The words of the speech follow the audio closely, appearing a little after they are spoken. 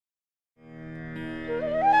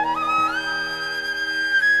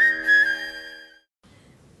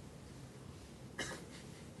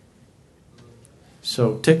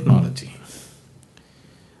So, technology.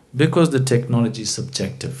 Because the technology is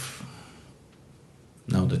subjective.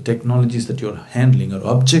 Now, the technologies that you're handling are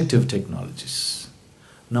objective technologies.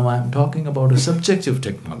 Now, I'm talking about a subjective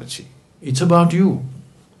technology. It's about you.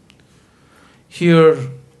 Here,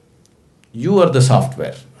 you are the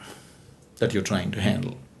software that you're trying to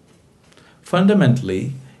handle.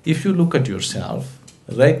 Fundamentally, if you look at yourself,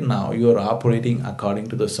 right now you are operating according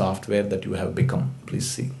to the software that you have become. Please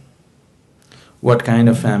see. What kind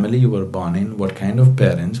of family you were born in, what kind of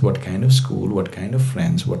parents, what kind of school, what kind of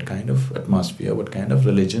friends, what kind of atmosphere, what kind of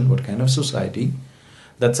religion, what kind of society.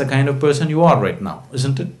 That's the kind of person you are right now,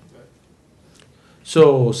 isn't it?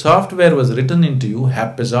 So, software was written into you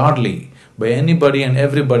haphazardly by anybody and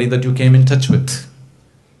everybody that you came in touch with.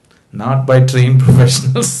 Not by trained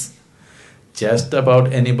professionals. Just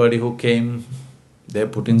about anybody who came, they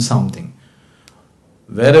put in something.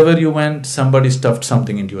 Wherever you went, somebody stuffed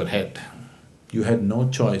something into your head. You had no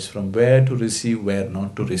choice from where to receive, where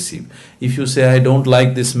not to receive. If you say, I don't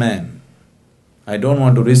like this man, I don't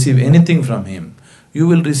want to receive anything from him, you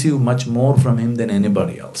will receive much more from him than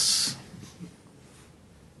anybody else.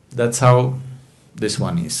 That's how this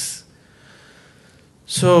one is.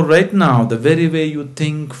 So right now, the very way you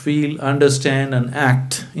think, feel, understand and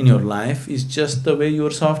act in your life is just the way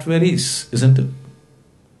your software is, isn't it?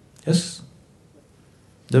 Yes?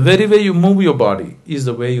 The very way you move your body is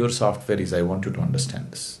the way your software is. I want you to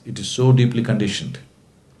understand this. It is so deeply conditioned.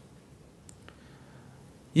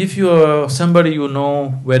 If you are somebody you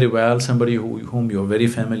know very well, somebody whom you are very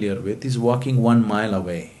familiar with is walking 1 mile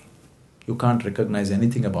away, you can't recognize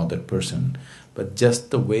anything about that person, but just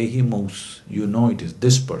the way he moves, you know it is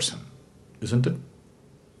this person, isn't it?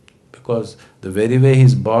 Because the very way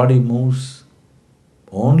his body moves,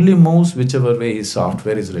 only moves whichever way his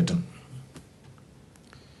software is written.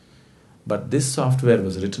 But this software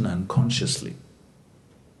was written unconsciously.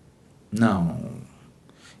 Now,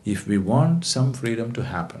 if we want some freedom to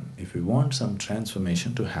happen, if we want some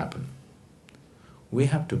transformation to happen, we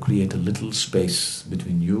have to create a little space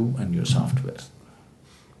between you and your software.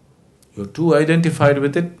 You're too identified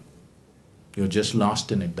with it, you're just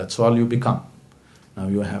lost in it, that's all you become. Now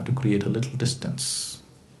you have to create a little distance.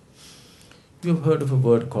 You've heard of a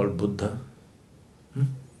word called Buddha?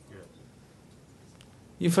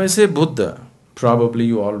 If I say Buddha, probably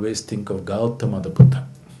you always think of Gautama the Buddha.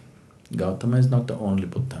 Gautama is not the only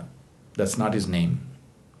Buddha. That's not his name.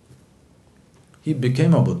 He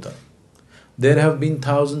became a Buddha. There have been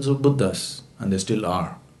thousands of Buddhas, and there still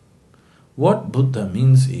are. What Buddha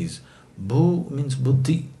means is, Bu means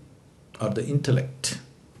buddhi, or the intellect.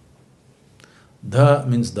 Da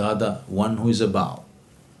means dada, one who is above.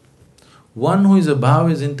 One who is above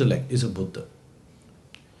his intellect is a Buddha.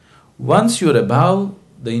 Once you are above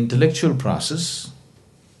the intellectual process,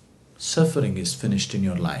 suffering is finished in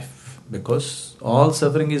your life, because all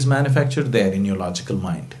suffering is manufactured there in your logical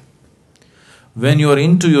mind. When you are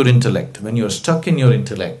into your intellect, when you are stuck in your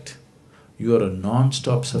intellect, you are a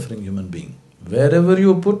non-stop suffering human being. Wherever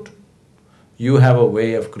you put, you have a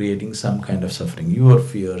way of creating some kind of suffering. Your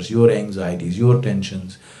fears, your anxieties, your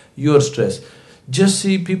tensions, your stress. Just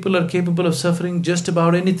see, people are capable of suffering just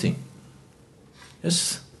about anything.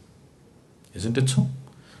 Yes? Isn't it so?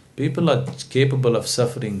 People are capable of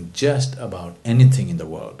suffering just about anything in the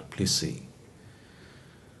world. Please see.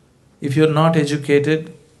 If you're not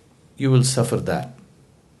educated, you will suffer that.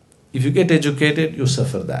 If you get educated, you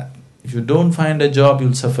suffer that. If you don't find a job,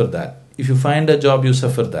 you'll suffer that. If you find a job, you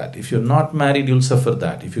suffer that. If you're not married, you'll suffer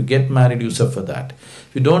that. If you get married, you suffer that.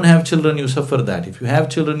 If you don't have children, you suffer that. If you have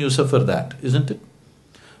children, you suffer that, isn't it?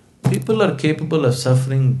 People are capable of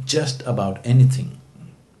suffering just about anything.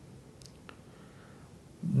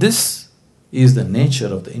 This is the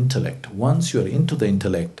nature of the intellect. Once you are into the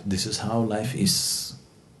intellect, this is how life is.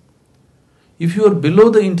 If you are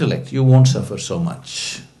below the intellect, you won't suffer so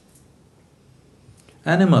much.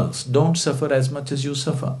 Animals don't suffer as much as you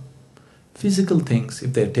suffer. Physical things,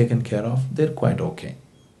 if they're taken care of, they're quite okay.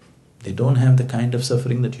 They don't have the kind of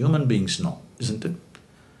suffering that human beings know, isn't it?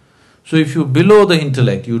 So if you're below the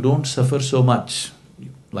intellect, you don't suffer so much.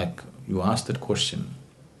 Like you asked that question.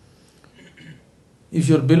 If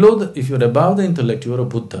you're above the intellect, you're a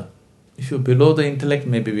Buddha. If you're below the intellect,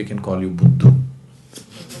 maybe we can call you Buddha.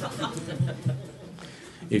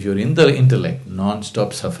 If you're in the intellect,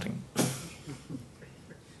 non-stop suffering.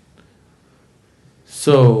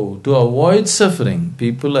 So, to avoid suffering,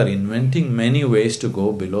 people are inventing many ways to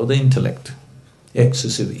go below the intellect.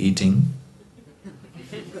 Excessive eating,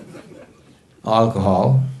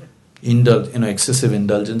 alcohol, excessive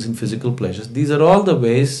indulgence in physical pleasures. These are all the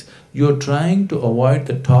ways you're trying to avoid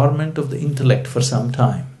the torment of the intellect for some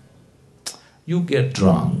time. You get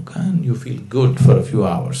drunk and you feel good for a few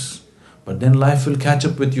hours, but then life will catch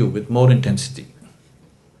up with you with more intensity.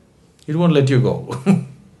 It won't let you go.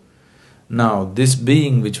 Now, this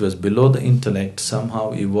being which was below the intellect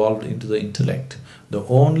somehow evolved into the intellect. The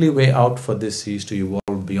only way out for this is to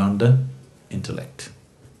evolve beyond the intellect.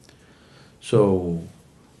 So,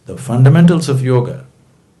 the fundamentals of yoga,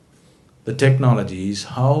 the technology is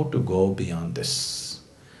how to go beyond this.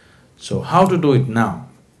 So, how to do it now?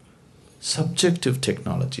 Subjective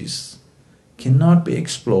technologies cannot be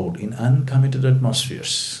explored in uncommitted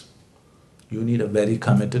atmospheres. You need a very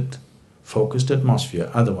committed, focused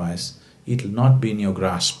atmosphere, otherwise it will not be in your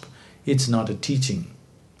grasp. It's not a teaching,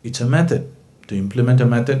 it's a method. To implement a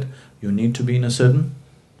method, you need to be in a certain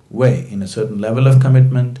way, in a certain level of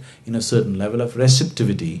commitment, in a certain level of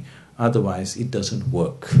receptivity, otherwise it doesn't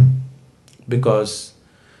work. Because,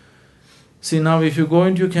 see, now if you go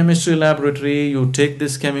into a chemistry laboratory, you take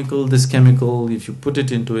this chemical, if you put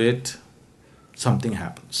it into it, something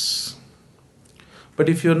happens. But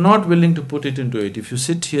if you're not willing to put it into it, if you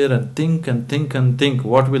sit here and think and think and think,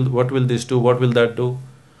 what will this do, what will that do,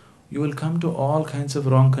 you will come to all kinds of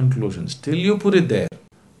wrong conclusions. Till you put it there,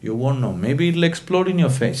 you won't know. Maybe it'll explode in your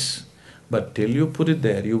face, but till you put it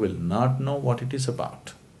there, you will not know what it is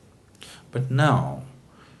about. But now,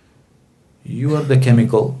 you are the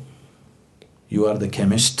chemical, you are the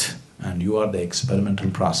chemist, and you are the experimental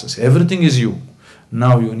process. Everything is you.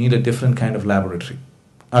 Now you need a different kind of laboratory,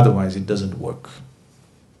 otherwise it doesn't work.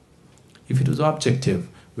 If it was objective,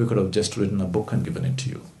 we could have just written a book and given it to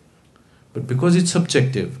you. But because it's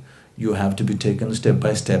subjective, you have to be taken step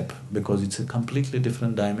by step, because it's a completely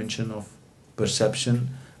different dimension of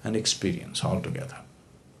perception and experience altogether.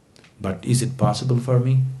 But is it possible for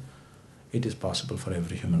me? It is possible for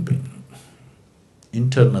every human being.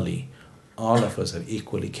 Internally, all of us are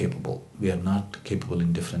equally capable. We are not capable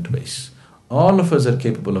in different ways. All of us are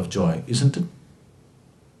capable of joy, isn't it?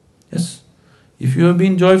 Yes? If you have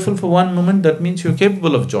been joyful for one moment, that means you're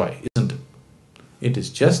capable of joy, isn't it? It is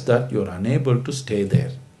just that you're unable to stay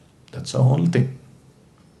there. That's the whole thing.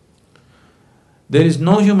 There is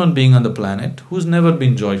no human being on the planet who's never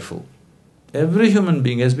been joyful. Every human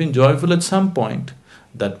being has been joyful at some point.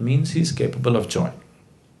 That means he's capable of joy.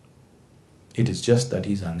 It is just that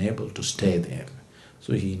he's unable to stay there.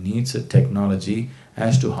 So he needs a technology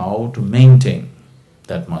as to how to maintain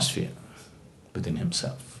the atmosphere within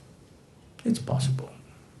himself. It's possible.